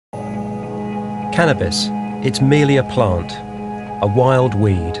Cannabis, it's merely a plant, a wild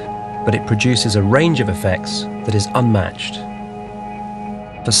weed, but it produces a range of effects that is unmatched.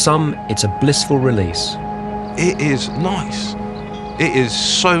 For some, it's a blissful release. It is nice. It is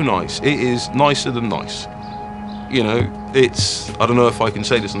so nice. It is nicer than nice. You know, it's, I don't know if I can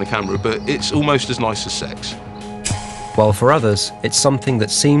say this on the camera, but it's almost as nice as sex. While for others, it's something that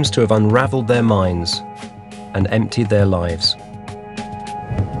seems to have unraveled their minds and emptied their lives.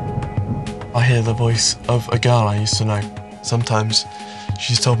 I hear the voice of a girl I used to know. Sometimes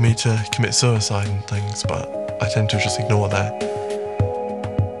she's told me to commit suicide and things, but I tend to just ignore that.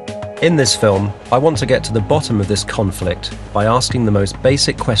 In this film, I want to get to the bottom of this conflict by asking the most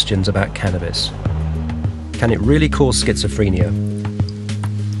basic questions about cannabis. Can it really cause schizophrenia?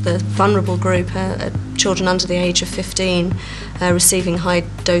 The vulnerable group are children under the age of 15 receiving high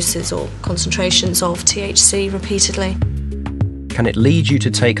doses or concentrations of THC repeatedly. Can it lead you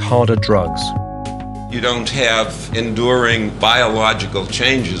to take harder drugs? You don't have enduring biological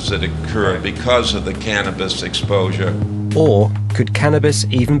changes that occur because of the cannabis exposure. Or could cannabis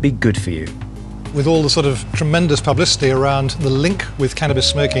even be good for you? With all the sort of tremendous publicity around the link with cannabis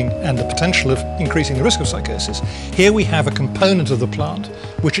smoking and the potential of increasing the risk of psychosis, here we have a component of the plant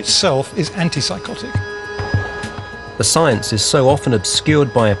which itself is antipsychotic. The science is so often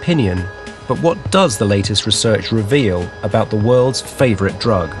obscured by opinion, but what does the latest research reveal about the world's favourite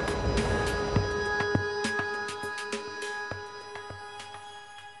drug?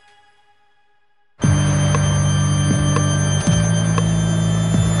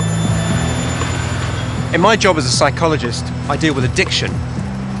 In my job as a psychologist, I deal with addiction.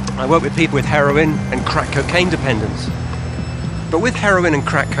 I work with people with heroin and crack cocaine dependence. But with heroin and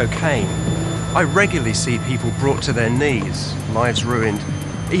crack cocaine, I regularly see people brought to their knees, lives ruined,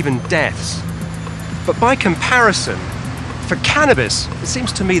 even deaths. But by comparison, for cannabis, it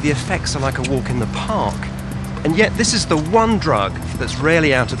seems to me the effects are like a walk in the park. And yet this is the one drug that's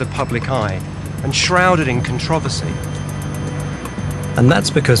rarely out of the public eye and shrouded in controversy. And that's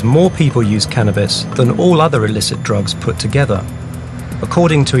because more people use cannabis than all other illicit drugs put together.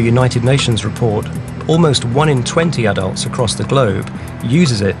 According to a United Nations report, almost 1 in 20 adults across the globe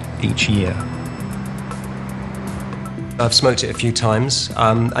uses it each year. I've smoked it a few times,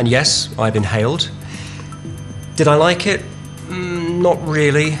 and yes, I've inhaled. Did I like it? Not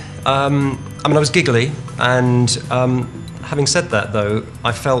really. I mean, I was giggly, and having said that, though,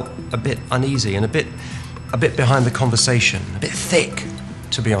 I felt a bit uneasy and a bit behind the conversation, a bit thick,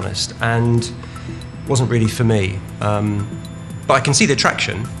 to be honest, and wasn't really for me. But I can see the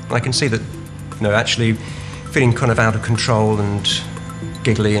attraction. I can see that, you know, actually feeling kind of out of control and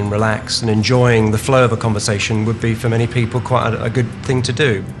giggly and relaxed and enjoying the flow of a conversation would be, for many people, quite a good thing to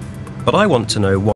do. But I want to know why